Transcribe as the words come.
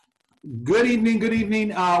Good evening. Good evening.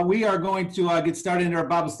 We are going to get started in our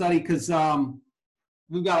Bible study because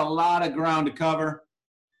we've got a lot of ground to cover.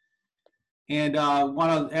 And I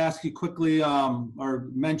want to ask you quickly or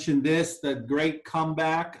mention this, the great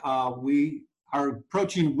comeback. We are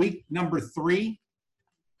approaching week number 3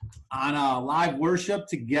 on live worship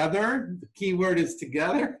together. The key word is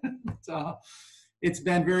together. So it's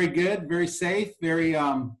been very good, very safe, very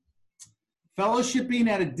fellowshipping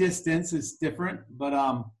at a distance is different,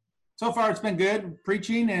 but so far it's been good.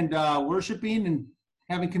 Preaching and worshiping and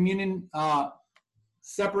having communion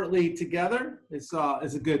separately together is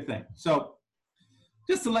a good thing. So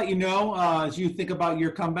just to let you know, as you think about your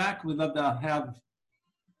comeback, we'd love to have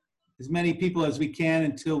as many people as we can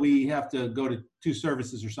until we have to go to 2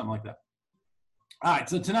 services or something like that. All right,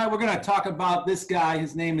 so tonight we're going to talk about this guy.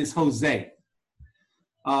 His name is Hosea.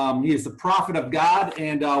 He is the prophet of God,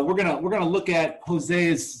 and we're gonna look at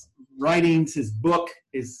Hosea's writings, his book,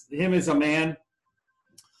 him as a man.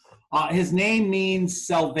 His name means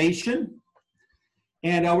salvation,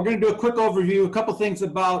 and we're going to do a quick overview, a couple things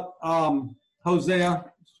about Hosea.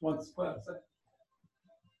 Just one second.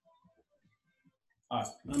 All right,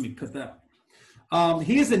 let me cut that.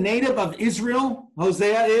 He is a native of Israel.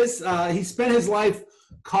 Hosea is. He spent his life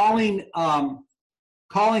calling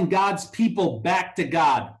God's people back to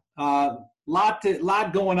God.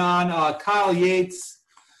 Lot going on. Kyle Yates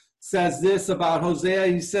says this about Hosea.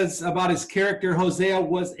 He says about his character, Hosea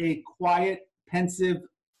was a quiet, pensive,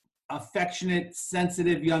 affectionate,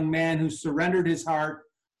 sensitive young man who surrendered his heart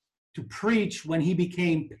to preach when he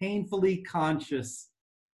became painfully conscious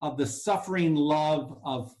of the suffering love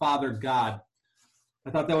of Father God.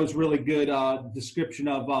 I thought that was really good description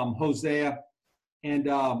of Hosea and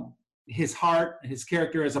his heart, his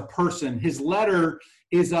character as a person. His letter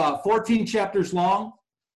is 14 chapters long,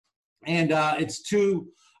 and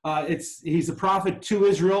he's a prophet to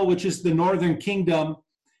Israel, which is the northern kingdom,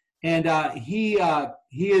 and he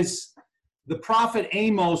is the prophet.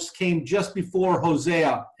 Amos came just before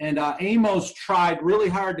Hosea, and Amos tried really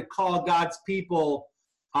hard to call God's people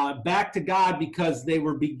back to God because they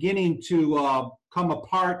were beginning to come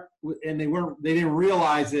apart, and they didn't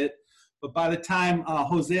realize it. But by the time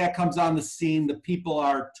Hosea comes on the scene, the people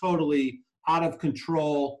are totally out of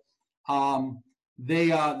control. They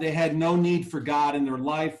had no need for God in their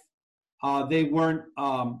life. They weren't.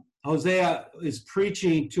 Hosea is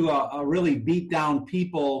preaching to a really beat down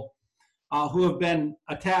people who have been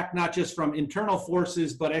attacked not just from internal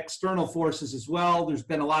forces but external forces as well. There's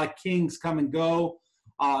been a lot of kings come and go.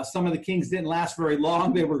 Some of the kings didn't last very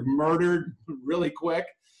long. They were murdered really quick.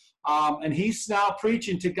 And he's now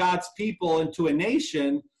preaching to God's people and to a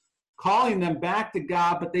nation, calling them back to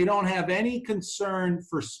God, but they don't have any concern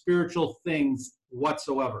for spiritual things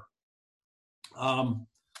whatsoever.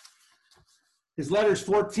 His letter is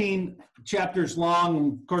 14 chapters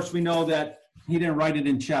long. Of course, we know that he didn't write it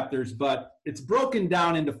in chapters, but it's broken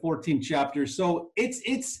down into 14 chapters. So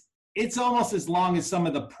it's almost as long as some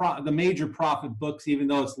of the major prophet books, even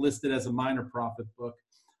though it's listed as a minor prophet book.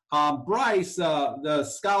 Bryce, the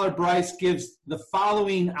scholar Bryce, gives the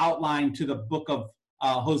following outline to the book of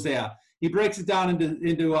Hosea. He breaks it down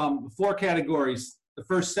into 4 categories. The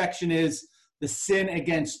first section is the sin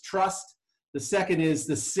against trust. The second is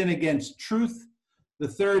the sin against truth. The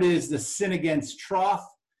third is the sin against troth.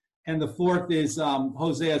 And the fourth is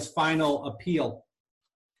Hosea's final appeal.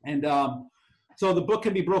 And so the book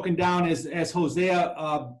can be broken down as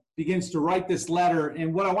Hosea begins to write this letter.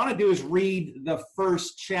 And what I want to do is read the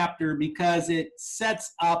first chapter because it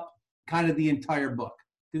sets up kind of the entire book.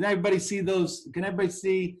 Can everybody see those? Can everybody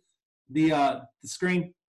see the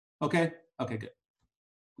screen? Okay? Okay, good.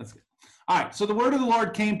 That's good. All right, so the word of the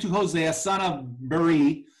Lord came to Hosea, son of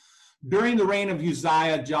Beeri, during the reign of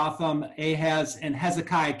Uzziah, Jotham, Ahaz, and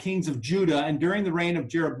Hezekiah, kings of Judah, and during the reign of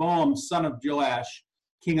Jeroboam, son of Joash,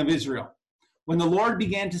 king of Israel. When the Lord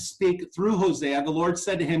began to speak through Hosea, the Lord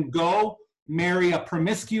said to him, "Go marry a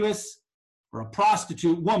promiscuous or a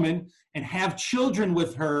prostitute woman and have children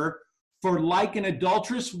with her, for like an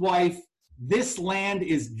adulterous wife, this land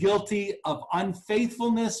is guilty of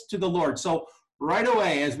unfaithfulness to the Lord." So right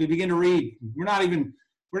away, as we begin to read, we're not even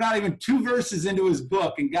 2 verses into his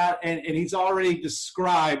book, and he's already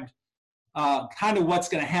described kind of what's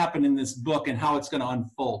going to happen in this book and how it's going to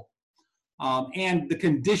unfold. And the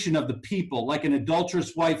condition of the people. Like an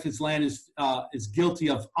adulterous wife, his land is guilty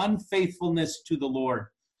of unfaithfulness to the Lord.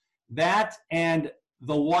 That and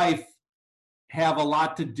the wife have a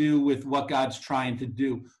lot to do with what God's trying to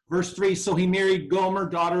do. Verse 3, so he married Gomer,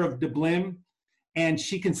 daughter of Diblim, and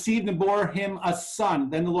she conceived and bore him a son.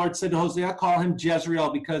 Then the Lord said to Hosea, call him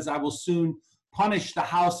Jezreel, because I will soon punish the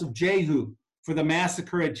house of Jehu for the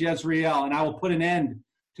massacre at Jezreel, and I will put an end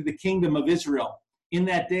to the kingdom of Israel. In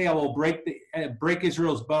that day, I will break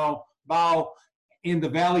Israel's bow in the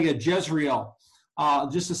valley of Jezreel.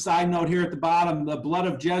 Just a side note here at the bottom, the blood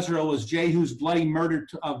of Jezreel was Jehu's bloody murder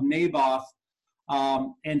of Naboth,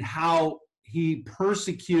 and how he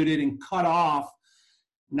persecuted and cut off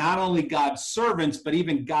not only God's servants, but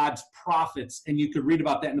even God's prophets. And you could read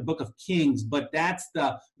about that in the book of Kings, but that's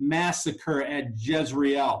the massacre at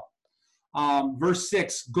Jezreel. Verse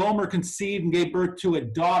 6, Gomer conceived and gave birth to a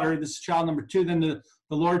daughter. This is child number 2. Then the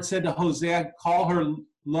Lord said to Hosea, call her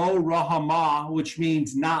Lo Ruhamah, which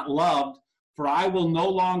means not loved, for I will no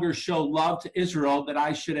longer show love to Israel, that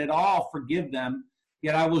I should at all forgive them.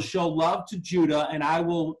 Yet I will show love to Judah, and I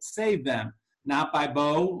will save them, not by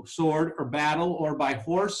bow, sword, or battle, or by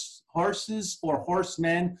horses or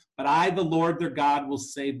horsemen, but I, the Lord their God, will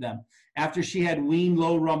save them. After she had weaned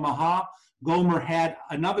Lo Ruhamah, Gomer had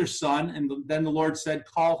another son, and then the Lord said,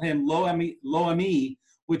 call him Lo-Ammi,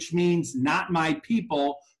 which means not my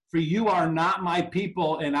people, for you are not my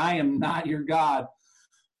people, and I am not your God.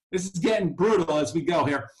 This is getting brutal as we go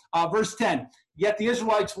here. Verse 10, yet the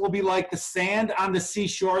Israelites will be like the sand on the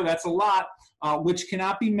seashore, that's a lot, which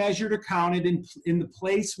cannot be measured or counted. In the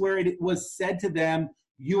place where it was said to them,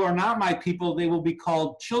 you are not my people, they will be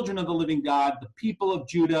called children of the living God. The people of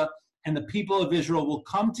Judah and the people of Israel will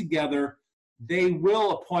come together. They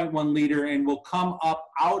will appoint one leader and will come up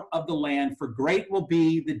out of the land, for great will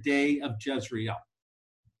be the day of Jezreel.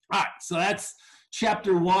 All right, so that's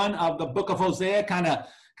chapter 1 of the book of Hosea. Kind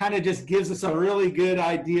of just gives us a really good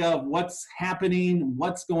idea of what's happening,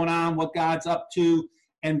 what's going on, what God's up to,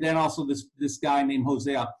 and then also this guy named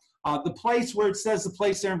Hosea. The place where it says, the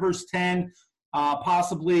place there in verse 10,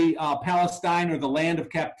 possibly Palestine or the land of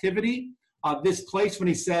captivity. This place, when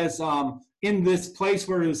he says, in this place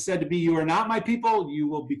where it is said to be, you are not my people, you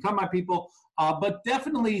will become my people. But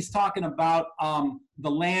definitely he's talking about the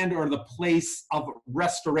land or the place of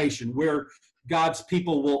restoration, where God's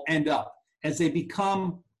people will end up as they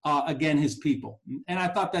become, again, his people. And I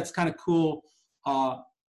thought that's kind of cool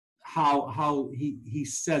how he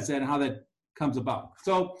says that and how that comes about.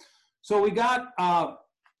 So we got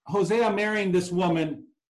Hosea marrying this woman,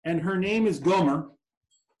 and her name is Gomer,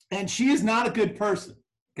 and she is not a good person,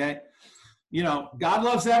 okay? You know, God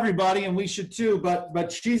loves everybody, and we should too,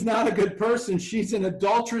 but she's not a good person. She's an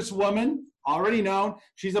adulterous woman, already known.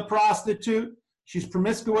 She's a prostitute. She's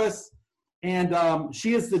promiscuous, and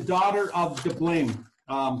she is the daughter of Diblaim.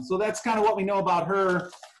 So that's kind of what we know about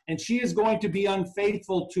her, and she is going to be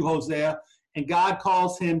unfaithful to Hosea, and God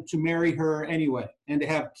calls him to marry her anyway and to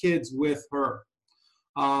have kids with her.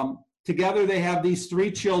 Together they have these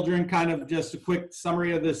 3 children. Kind of just a quick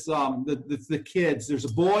summary of this, the kids. There's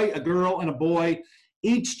a boy, a girl, and a boy.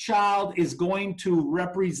 Each child is going to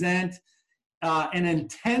represent an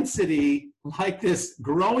intensity, like this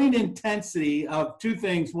growing intensity of 2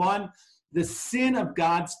 things. One, the sin of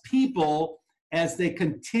God's people as they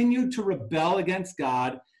continue to rebel against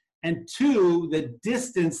God, and 2, the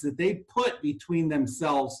distance that they put between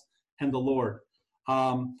themselves and the Lord.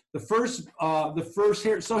 The first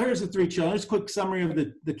here, so here's the 3 children. Here's a quick summary of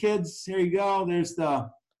the kids. Here you go. There's the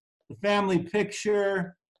family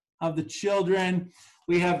picture of the children.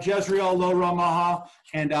 We have Jezreel, Lo Ruhamah,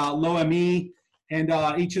 and Lo-Ammi, and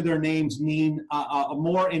each of their names mean a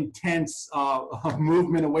more intense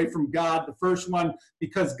movement away from God. The first one,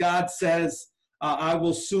 because God says, I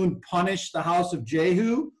will soon punish the house of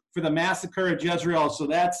Jehu for the massacre at Jezreel. So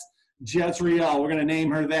that's Jezreel. We're going to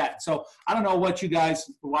name her that. So I don't know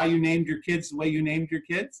why you named your kids the way you named your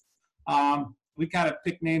kids. We kind of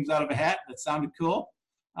picked names out of a hat that sounded cool.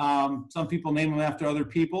 Some people name them after other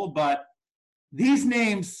people, but these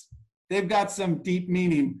names, they've got some deep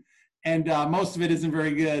meaning, and most of it isn't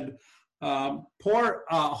very good. Poor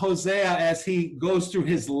Hosea, as he goes through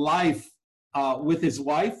his life with his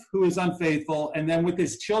wife, who is unfaithful, and then with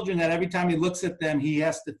his children, that every time he looks at them, he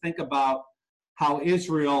has to think about how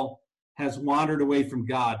Israel has wandered away from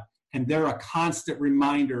God, and they're a constant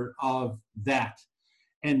reminder of that.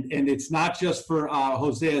 And it's not just for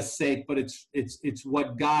Hosea's sake, but it's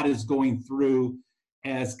what God is going through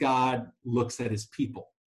as God looks at his people.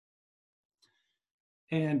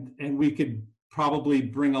 And we could probably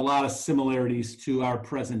bring a lot of similarities to our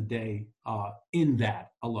present day in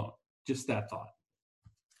that alone. Just that thought.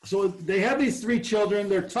 So they have these 3 children.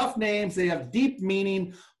 They're tough names. They have deep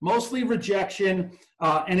meaning, mostly rejection,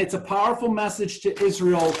 and it's a powerful message to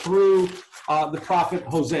Israel through the prophet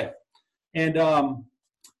Hosea. And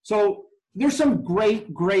so there's some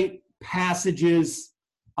great passages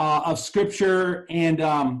of Scripture, and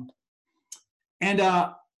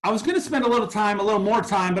I was going to spend a little more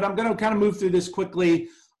time, but I'm going to kind of move through this quickly.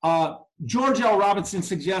 George L. Robinson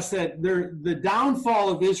suggests that the downfall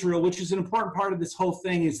of Israel, which is an important part of this whole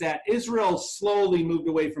thing, is that Israel slowly moved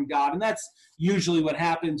away from God. And that's usually what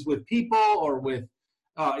happens with people or with,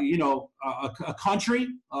 a country,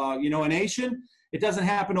 a nation. It doesn't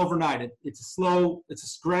happen overnight. It's a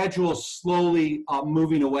gradual, slowly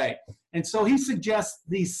moving away. And so he suggests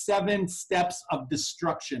these 7 steps of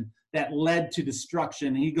destruction that led to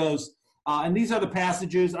destruction. He goes, and these are the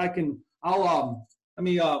passages. Let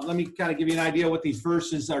me kind of give you an idea what these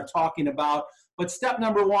verses are talking about. But step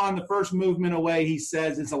number 1, the first movement away, he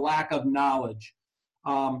says, is a lack of knowledge.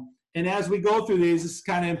 And as we go through these, this is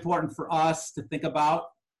kind of important for us to think about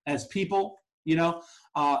as people.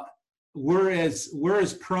 We're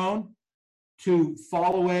as prone to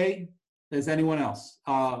fall away as anyone else.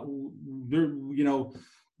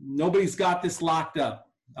 Nobody's got this locked up.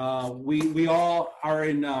 We all are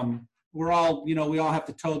in. We all have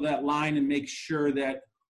to toe that line and make sure that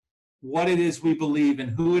what it is we believe and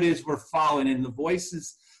who it is we're following, and the voice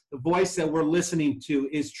that we're listening to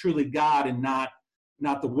is truly God and not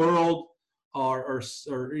the world or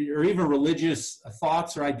even religious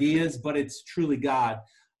thoughts or ideas, but it's truly God.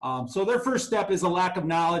 So their first step is a lack of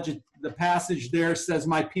knowledge. The passage there says,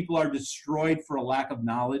 "My people are destroyed for a lack of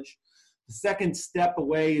knowledge." The second step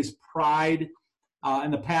away is pride.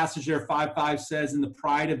 And the passage there, 5:5 says, "And the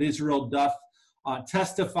pride of Israel doth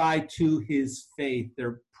testify to his faith."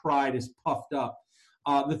 Their pride is puffed up.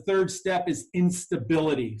 The third step is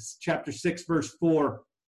instability. Chapter 6, verse 4,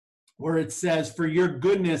 where it says, "For your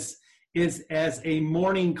goodness is as a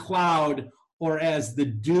morning cloud, or as the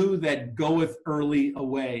dew that goeth early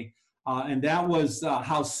away." And that was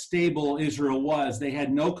how stable Israel was. They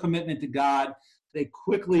had no commitment to God. They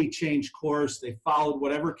quickly changed course. They followed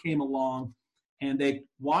whatever came along, and they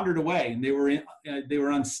wandered away. And they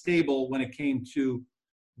were unstable when it came to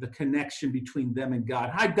the connection between them and God.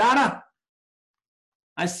 Hi, Donna.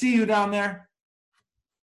 I see you down there.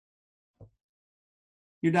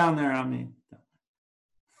 You're down there, I mean.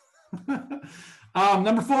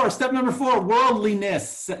 Step number 4,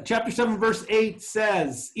 worldliness. Chapter 7, verse 8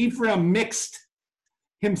 says, "Ephraim mixed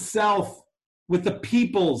himself with the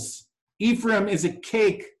peoples. Ephraim is a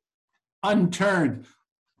cake unturned."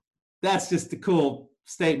 That's just a cool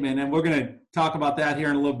statement, and we're going to talk about that here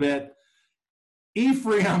in a little bit.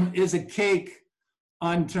 Ephraim is a cake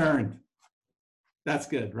unturned. That's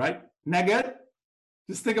good, right? Isn't that good?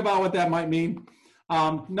 Just think about what that might mean.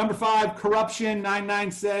 Number 5, corruption.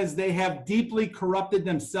 9:9 says, "They have deeply corrupted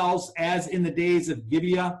themselves as in the days of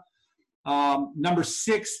Gibeah." Number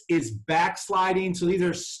 6 is backsliding. So these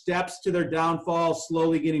are steps to their downfall,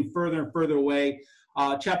 slowly getting further and further away.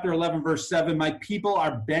 Chapter 11, verse 7, "My people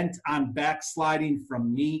are bent on backsliding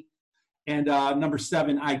from me." And number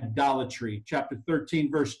 7, idolatry. Chapter 13,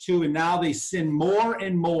 verse 2, "And now they sin more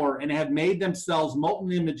and more, and have made themselves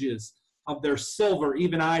molten images of their silver,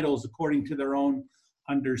 even idols, according to their own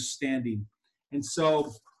understanding." And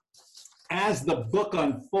so as the book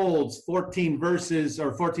unfolds, 14 verses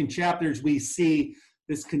or 14 chapters, we see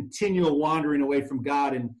this continual wandering away from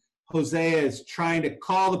God. And Hosea is trying to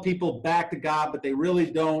call the people back to God, but they really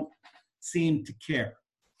don't seem to care.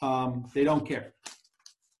 They don't care.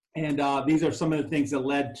 And these are some of the things that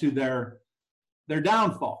led to their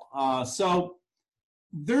downfall. So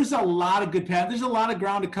there's a lot of good path. There's a lot of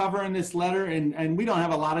ground to cover in this letter, and we don't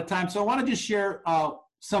have a lot of time. So I want to just share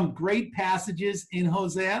some great passages in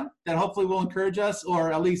Hosea that hopefully will encourage us,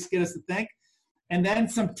 or at least get us to think, and then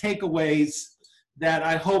some takeaways that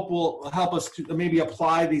I hope will help us to maybe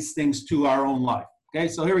apply these things to our own life. Okay,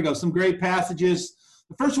 so here we go. Some great passages.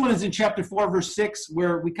 The first one is in chapter 4, verse 6,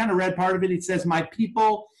 where we kind of read part of it. It says, "My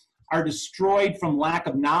people are destroyed from lack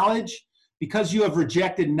of knowledge. Because you have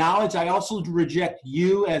rejected knowledge, I also reject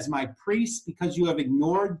you as my priest. Because you have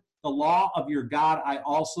ignored the law of your God, I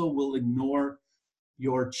also will ignore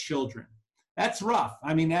your children." That's rough.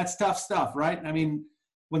 I mean, that's tough stuff, right? I mean,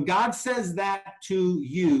 when God says that to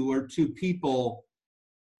you or to people,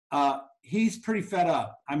 he's pretty fed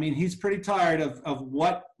up. I mean, he's pretty tired of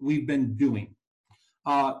what we've been doing.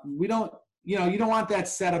 You don't want that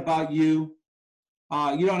said about you.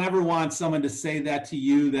 You don't ever want someone to say that to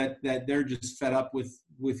you, that they're just fed up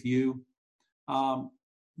with you.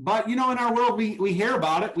 But, in our world, we hear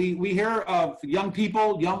about it. We hear of young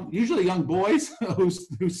people, usually young boys,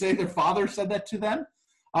 who say their father said that to them.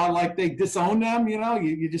 Like they disown them,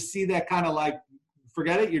 you just see that kind of like,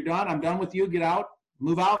 forget it, you're done, I'm done with you, get out,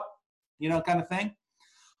 move out, kind of thing.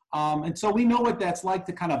 And so we know what that's like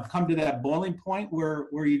to kind of come to that boiling point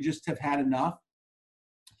where you just have had enough.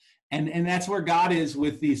 And that's where God is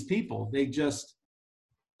with these people.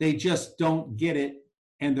 They just don't get it,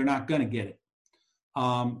 and they're not going to get it.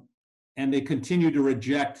 And they continue to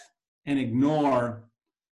reject and ignore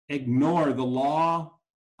the law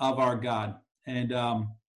of our God. And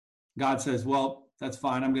God says, well, that's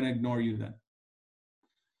fine. I'm going to ignore you then.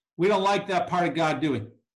 We don't like that part of God, do we?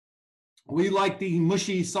 We like the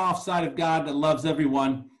mushy, soft side of God that loves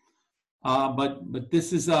everyone. But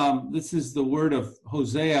this is the word of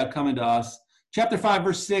Hosea coming to us. Chapter 5,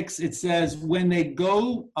 verse 6, it says, when they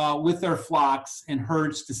go with their flocks and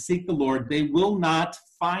herds to seek the Lord, they will not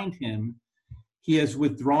find him. He has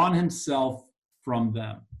withdrawn himself from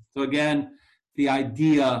them. So again, the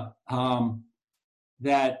idea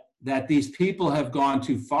that these people have gone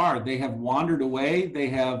too far. They have wandered away. They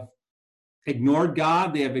have ignored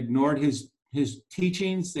God. They have ignored his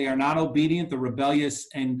teachings. They are not obedient. They're rebellious,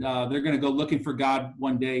 and they're going to go looking for God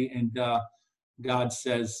one day, and God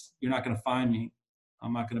says, you're not going to find me.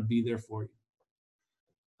 I'm not going to be there for you.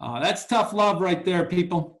 That's tough love right there,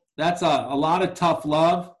 people. That's a lot of tough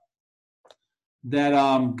love that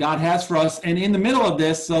God has for us. And in the middle of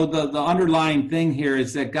this, so the underlying thing here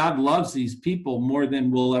is that God loves these people more than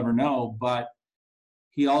we'll ever know, but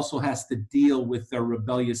he also has to deal with their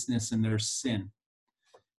rebelliousness and their sin.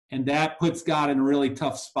 And that puts God in a really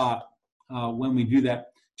tough spot when we do that.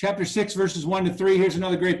 Chapter 6, verses 1 to 3, here's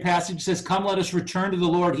another great passage. It says, come, let us return to the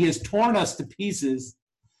Lord. He has torn us to pieces,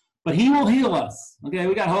 but he will heal us. Okay,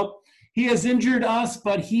 we got hope. He has injured us,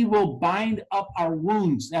 but he will bind up our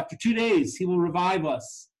wounds. After 2 days, he will revive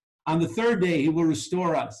us. On the third day, he will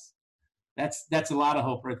restore us. That's a lot of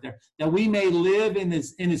hope right there. That we may live in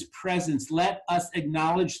his presence. Let us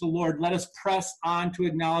acknowledge the Lord. Let us press on to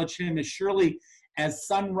acknowledge him. As surely as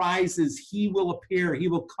sun rises, he will appear. He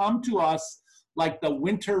will come to us like the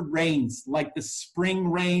winter rains, like the spring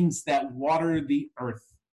rains that water the earth.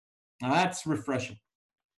 Now that's refreshing.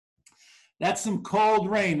 That's some cold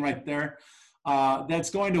rain right there. That's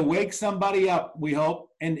going to wake somebody up, we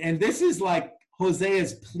hope. And this is like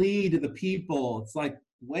Hosea's plea to the people. It's like,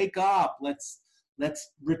 wake up. Let's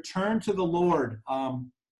return to the Lord,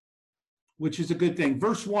 which is a good thing.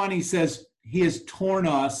 Verse 1, he says, he has torn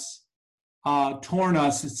us.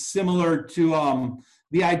 It's similar to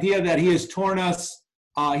the idea that he has torn us.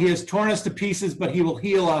 He has torn us to pieces, but he will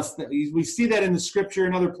heal us. We see that in the scripture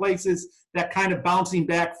in other places, that kind of bouncing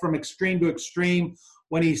back from extreme to extreme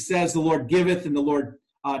when he says the Lord giveth and the Lord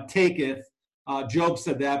taketh. Job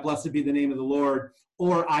said that, blessed be the name of the Lord.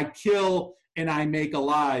 Or I kill and I make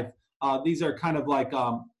alive. These are kind of like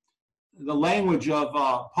the language of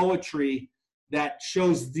poetry that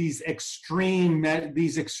shows these extreme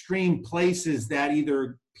places that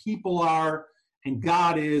either people are and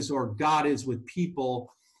God is, or God is with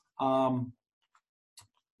people.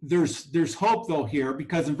 There's hope though here,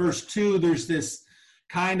 because in verse 2 there's this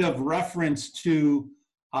kind of reference to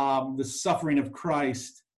the suffering of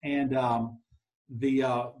Christ and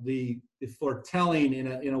the foretelling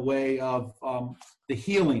in a way of the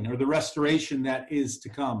healing or the restoration that is to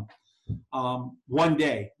come one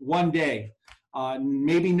day.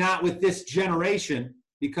 Maybe not with this generation,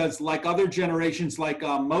 because like other generations, like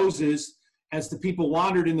Moses, as the people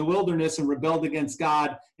wandered in the wilderness and rebelled against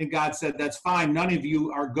God, and God said, that's fine, none of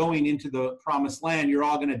you are going into the promised land, you're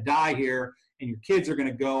all going to die here, and your kids are going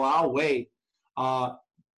to go, I'll wait.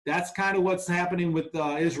 That's kind of what's happening with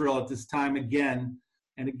Israel at this time again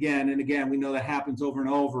and again and again. We know that happens over and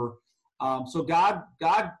over. So God's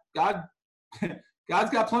got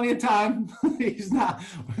plenty of time. He's not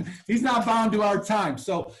bound to our time.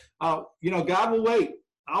 So, God will wait.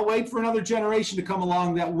 I'll wait for another generation to come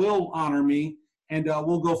along that will honor me, and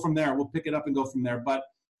we'll go from there. We'll pick it up and go from there. But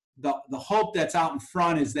the hope that's out in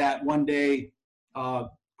front is that one day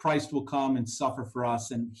Christ will come and suffer for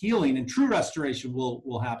us, and healing and true restoration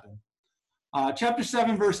will happen. Chapter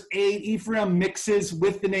 7, verse 8, Ephraim mixes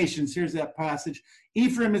with the nations. Here's that passage.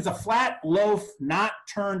 Ephraim is a flat loaf not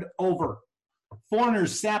turned over.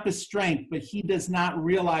 Foreigners sap his strength, but he does not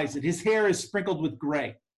realize it. His hair is sprinkled with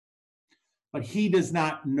gray, but he does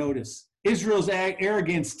not notice. Israel's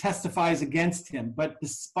arrogance testifies against him, but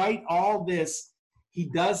despite all this, he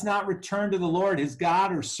does not return to the Lord, his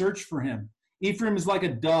God, or search for him. Ephraim is like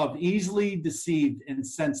a dove, easily deceived and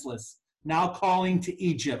senseless, now calling to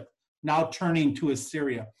Egypt, now turning to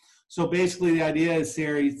Assyria. So basically the idea is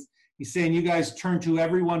here, he's saying, you guys turn to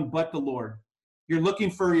everyone but the Lord. You're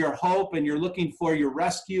looking for your hope, and you're looking for your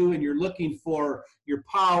rescue, and you're looking for your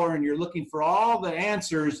power, and you're looking for all the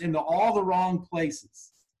answers into all the wrong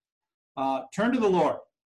places. Turn to the Lord.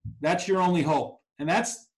 That's your only hope. And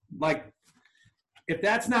that's like, if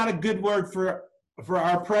that's not a good word for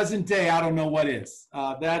our present day, I don't know what is.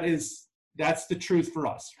 That's the truth for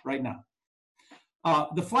us right now.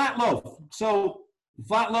 The flat loaf. So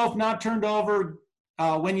flat loaf not turned over.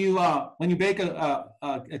 When you bake a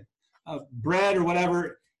bread or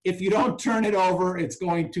whatever, if you don't turn it over, it's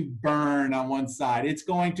going to burn on one side. It's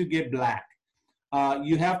going to get black.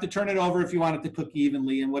 You have to turn it over if you want it to cook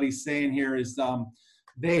evenly. And what he's saying here is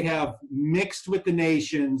they have mixed with the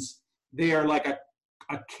nations. They are like a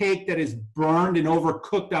cake that is burned and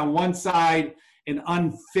overcooked on one side and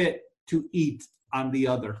unfit to eat on the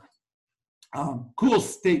other. Cool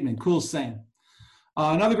statement, cool saying.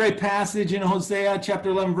 Another great passage in Hosea chapter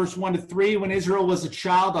 11, verse 1-3. When Israel was a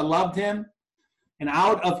child, I loved him. And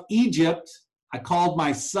out of Egypt, I called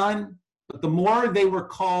my son. But the more they were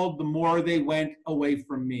called, the more they went away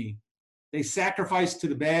from me. They sacrificed to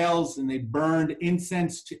the Baals and they burned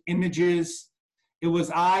incense to images. It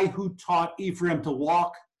was I who taught Ephraim to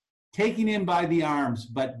walk, taking him by the arms,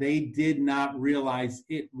 but they did not realize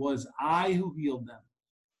it was I who healed them.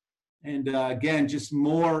 And again, just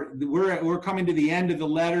more, we're coming to the end of the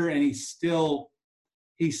letter, and he's still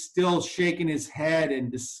shaking his head in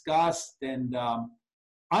disgust and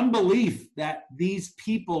unbelief that these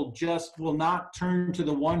people just will not turn to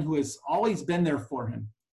the one who has always been there for him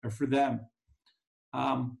or for them.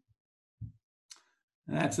 And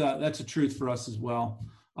that's a truth for us as well.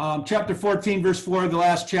 Chapter 14, verse 4, the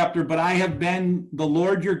last chapter. But I have been the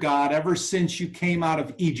Lord your God ever since you came out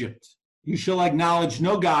of Egypt. You shall acknowledge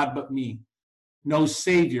no God but me, no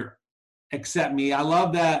Savior except me. I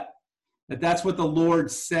love that's what the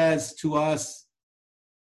Lord says to us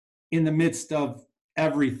in the midst of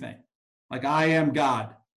everything. Like, I am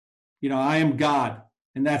God. I am God,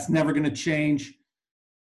 and that's never going to change.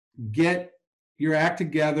 Get your act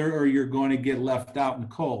together or you're going to get left out in the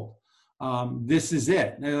cold. This is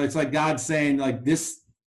it. It's like God saying, like, this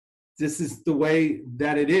is the way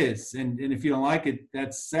that it is. And if you don't like it,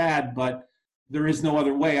 that's sad, but there is no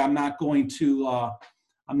other way. I'm not going to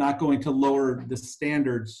lower the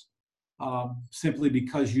standards simply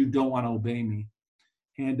because you don't want to obey me.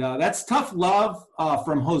 And that's tough love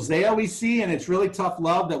from Hosea we see, and it's really tough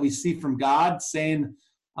love that we see from God saying,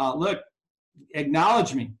 look,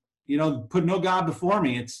 acknowledge me, put no God before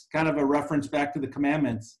me. It's kind of a reference back to the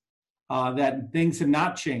commandments that things have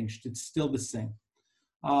not changed. It's still the same.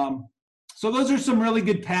 So those are some really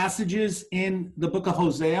good passages in the book of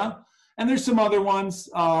Hosea. And there's some other ones,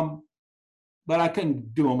 but I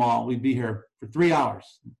couldn't do them all. We'd be here for 3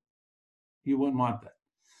 hours. You wouldn't want that.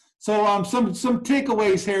 So some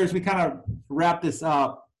takeaways here as we kind of wrap this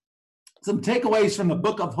up. Some takeaways from the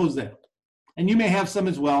book of Hosea. And you may have some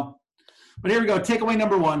as well. But here we go. Takeaway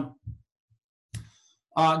number 1.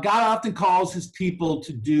 God often calls his people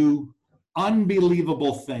to do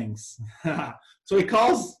unbelievable things. So he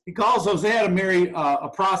calls Hosea to marry a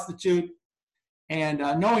prostitute, and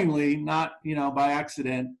knowingly, not by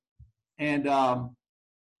accident. And I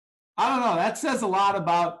don't know. That says a lot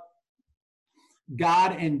about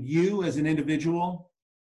God and you as an individual.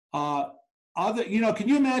 Can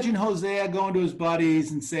you imagine Hosea going to his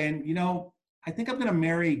buddies and saying, I think I'm going to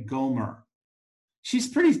marry Gomer. She's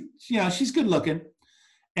pretty, she's good looking.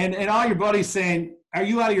 And all your buddies saying, are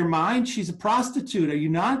you out of your mind? She's a prostitute. Are you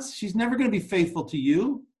nuts? She's never going to be faithful to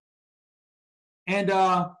you. And,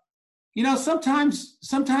 sometimes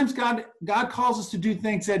God calls us to do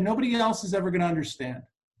things that nobody else is ever going to understand.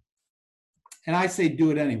 And I say,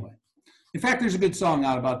 do it anyway. In fact, there's a good song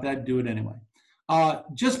out about that, do it anyway.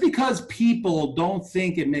 Just because people don't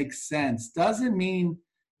think it makes sense doesn't mean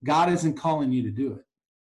God isn't calling you to do it.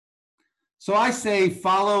 So I say,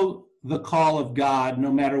 follow the call of God no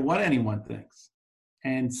matter what anyone thinks,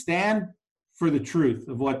 and stand for the truth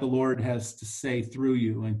of what the Lord has to say through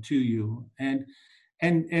you and to you. And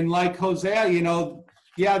like Hosea,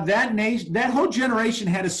 that whole generation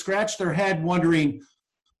had to scratch their head wondering,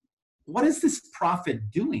 what is this prophet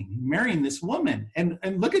doing, marrying this woman? And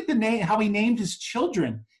look at the name, how he named his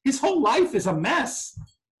children. His whole life is a mess.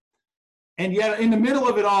 And yet in the middle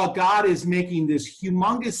of it all, God is making this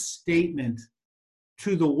humongous statement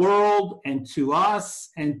to the world and to us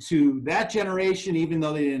and to that generation, even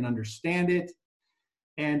though they didn't understand it.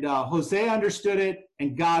 And Hosea understood it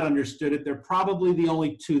and God understood it. They're probably the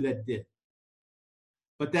only two that did.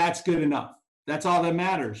 But that's good enough. That's all that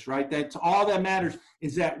matters, right? That's all that matters,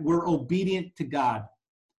 is that we're obedient to God,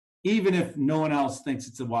 even if no one else thinks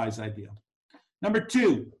it's a wise idea. Number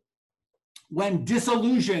 2, when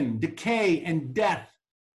disillusion, decay, and death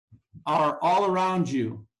are all around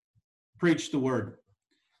you, preach the word.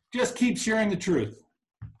 Just keep sharing the truth.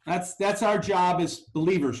 That's our job as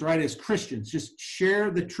believers, right? As Christians, just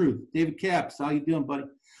share the truth. David Capps, how you doing, buddy?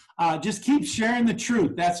 Just keep sharing the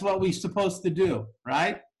truth. That's what we're supposed to do,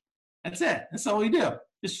 right? That's it. That's all we do.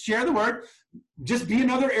 Just share the word. just be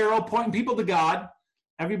another arrow pointing people to God.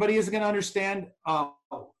 Everybody isn't going to understand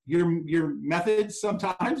your methods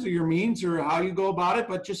sometimes, or your means, or how you go about it,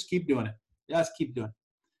 but just keep doing it. Just keep doing it.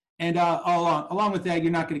 And along with that,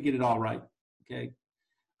 you're not going to get it all right. Okay.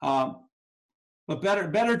 But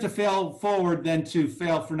better to fail forward than to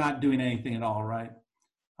fail for not doing anything at all, right?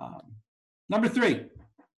 Number 3,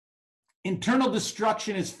 internal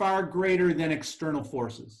destruction is far greater than external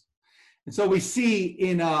forces. And so we see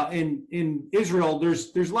in Israel,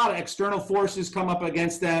 there's a lot of external forces come up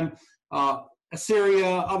against them. Assyria,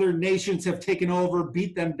 other nations have taken over,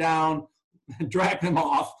 beat them down, dragged them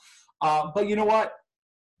off. But you know what?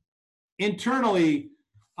 Internally,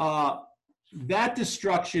 that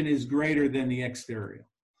destruction is greater than the exterior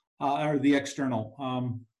or the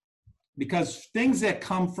external, because things that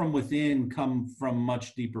come from within come from a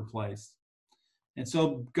much deeper place. And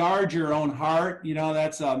so guard your own heart. You know,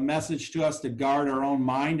 that's a message to us to guard our own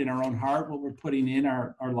mind and our own heart, what we're putting in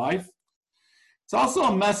our life. It's also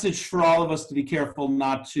a message for all of us to be careful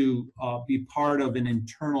not to be part of an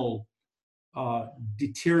internal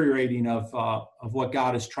deteriorating of what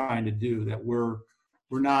God is trying to do, that we're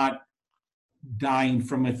not dying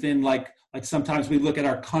from within. Like sometimes we look at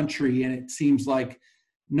our country and it seems like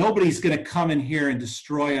nobody's going to come in here and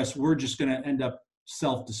destroy us. We're just going to end up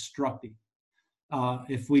self-destructing.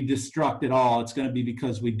 If we destruct at all, it's going to be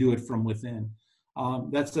because we do it from within.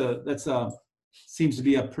 That's seems to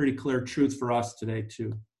be a pretty clear truth for us today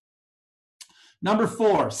too. Number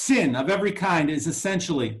 4, sin of every kind is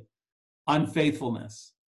essentially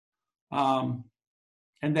unfaithfulness. And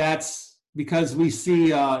that's because we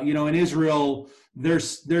see, in Israel,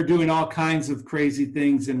 they're doing all kinds of crazy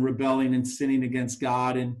things and rebelling and sinning against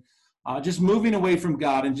God and just moving away from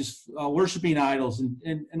God and just worshiping idols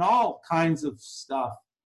and all kinds of stuff.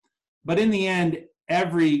 But in the end,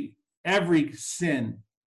 every sin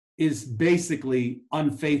is basically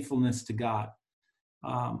unfaithfulness to God.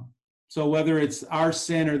 So whether it's our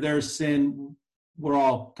sin or their sin, we're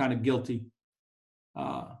all kind of guilty.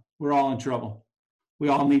 We're all in trouble. We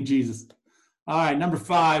all need Jesus. All right, number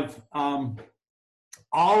 5, all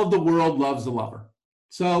of the world loves a lover.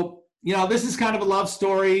 So, this is kind of a love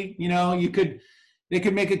story. They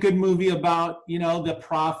could make a good movie about, the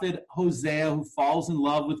prophet Hosea who falls in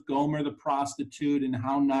love with Gomer, the prostitute, and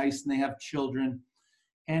how nice, and they have children.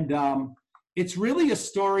 And it's really a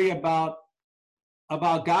story about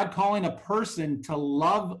God calling a person to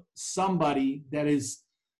love somebody that is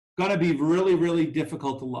going to be really, really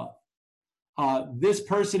difficult to love. This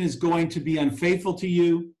person is going to be unfaithful to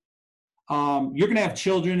you. You're going to have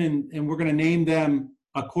children, and we're going to name them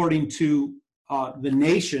according to the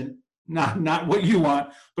nation, not what you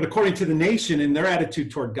want, but according to the nation and their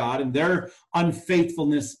attitude toward God and their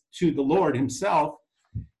unfaithfulness to the Lord himself.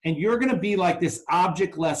 And you're going to be like this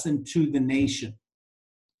object lesson to the nation.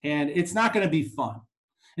 And it's not going to be fun.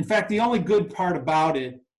 In fact, the only good part about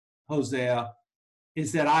it, Hosea,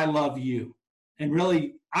 is that I love you. And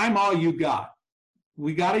really, I'm all you got.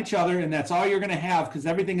 We got each other, and that's all you're going to have, because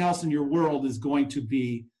everything else in your world is going to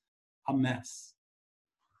be a mess.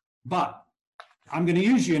 But I'm going to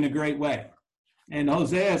use you in a great way. And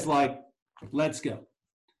Hosea is like, let's go.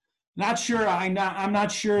 I'm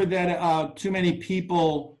not sure that too many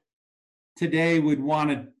people today would want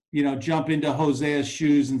to, jump into Hosea's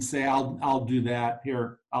shoes and say, I'll do that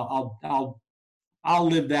here. I'll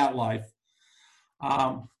live that life,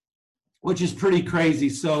 which is pretty crazy.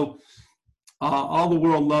 So all the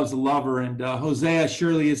world loves a lover, and Hosea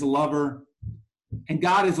surely is a lover, and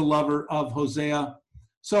God is a lover of Hosea.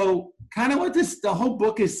 So kind of what the whole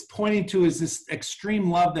book is pointing to is this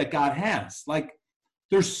extreme love that God has. Like,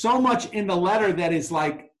 there's so much in the letter that is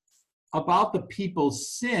like about the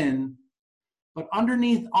people's sin, but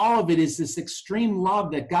underneath all of it is this extreme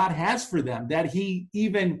love that God has for them, that he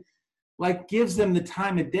even gives them the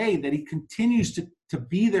time of day, that he continues to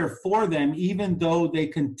be there for them, even though they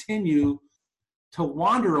continue to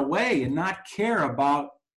wander away and not care about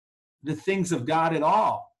the things of God at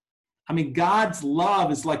all. I mean, God's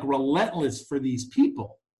love is like relentless for these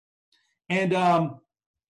people. And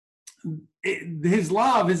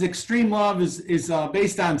his extreme love is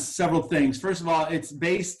based on several things. First of all, it's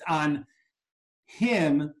based on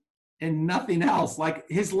him and nothing else. Like,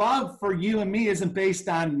 his love for you and me isn't based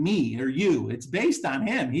on me or you. It's based on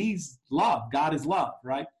him. He's love. God is love,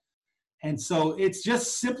 right? And so it's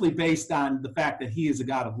just simply based on the fact that he is a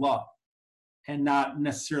God of love and not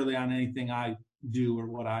necessarily on anything I do or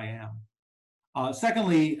what I am.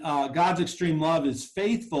 Secondly, God's extreme love is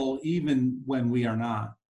faithful even when we are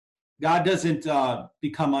not. God doesn't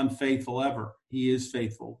become unfaithful ever. He is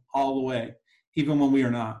faithful all the way, even when we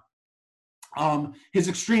are not. His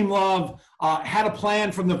extreme love had a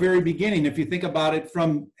plan from the very beginning. If you think about it,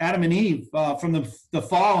 from Adam and Eve, from the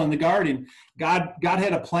fall in the garden, God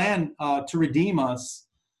had a plan to redeem us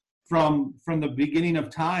from the beginning of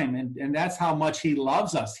time, and that's how much He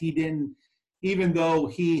loves us. He didn't, even though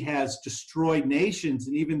He has destroyed nations,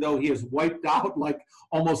 and even though He has wiped out like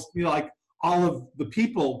almost like all of the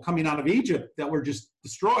people coming out of Egypt that were just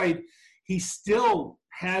destroyed, He still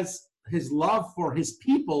has His love for His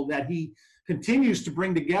people, that He continues to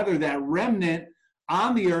bring together, that remnant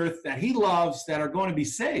on the earth that He loves, that are going to be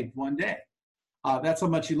saved one day. That's how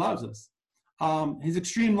much He loves us. His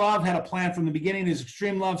extreme love had a plan from the beginning. His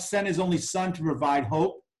extreme love sent His only Son to provide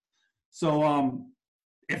hope. So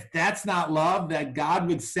if that's not love, that God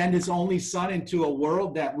would send His only Son into a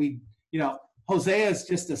world that Hosea is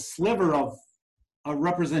just a sliver of a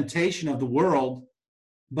representation of the world,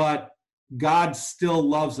 but God still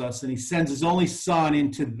loves us, and He sends His only Son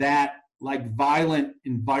into that like violent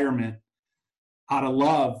environment out of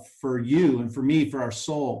love for you and for me, for our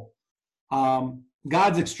soul.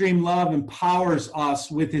 God's extreme love empowers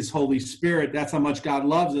us with His Holy Spirit. That's how much God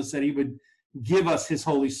loves us, that He would give us His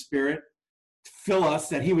Holy Spirit, fill us,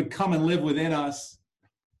 that He would come and live within us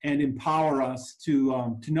and empower us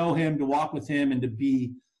to know Him, to walk with Him, and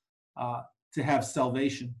to have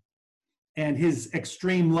salvation. And His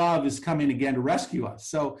extreme love is coming again to rescue us.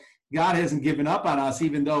 So God hasn't given up on us,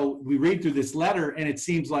 even though we read through this letter and it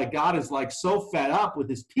seems like God is like so fed up with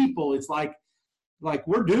His people. It's like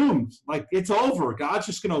we're doomed. Like it's over. God's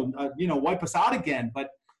just going to, wipe us out again.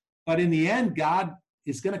 But in the end, God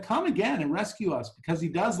is going to come again and rescue us, because He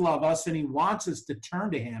does love us, and He wants us to turn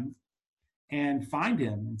to Him and find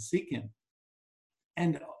Him and seek Him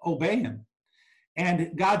and obey Him.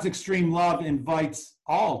 And God's extreme love invites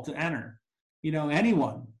all to enter.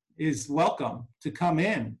 Anyone is welcome to come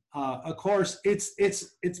in. Of course,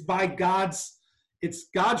 it's by God's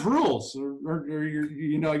rules, or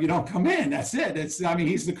you don't come in. That's it.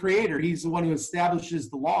 He's the creator. He's the one who establishes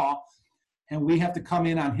the law, and we have to come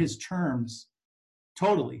in on His terms,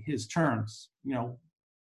 totally His terms.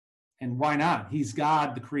 And why not? He's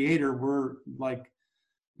God, the creator. We're like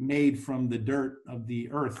made from the dirt of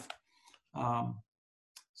the earth.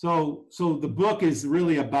 So the book is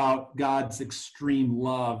really about God's extreme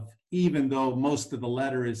love, even though most of the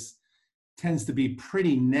letter tends to be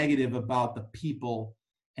pretty negative about the people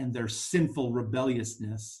and their sinful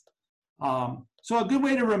rebelliousness. So a good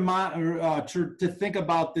way to think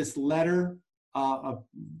about this letter,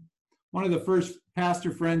 one of the first pastor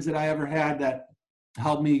friends that I ever had that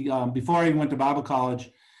helped me before I even went to Bible college,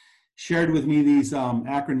 shared with me these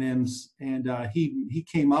acronyms, and he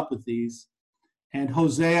came up with these. And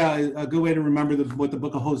Hosea, a good way to remember what the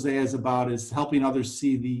book of Hosea is about, is helping others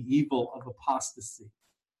see the evil of apostasy.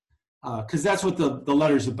 Because that's what the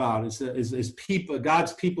letter's about, is people,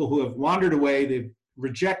 God's people who have wandered away, they've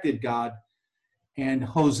rejected God. And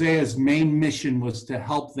Hosea's main mission was to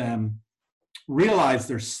help them realize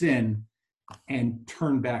their sin and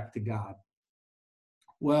turn back to God.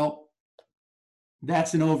 Well,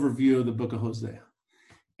 that's an overview of the book of Hosea.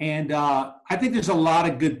 And I think there's a lot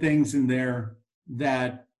of good things in there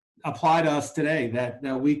that apply to us today, that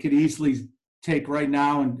we could easily take right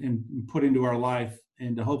now and put into our life.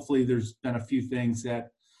 And hopefully there's been a few things that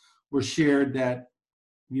were shared that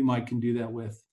you might can do that with.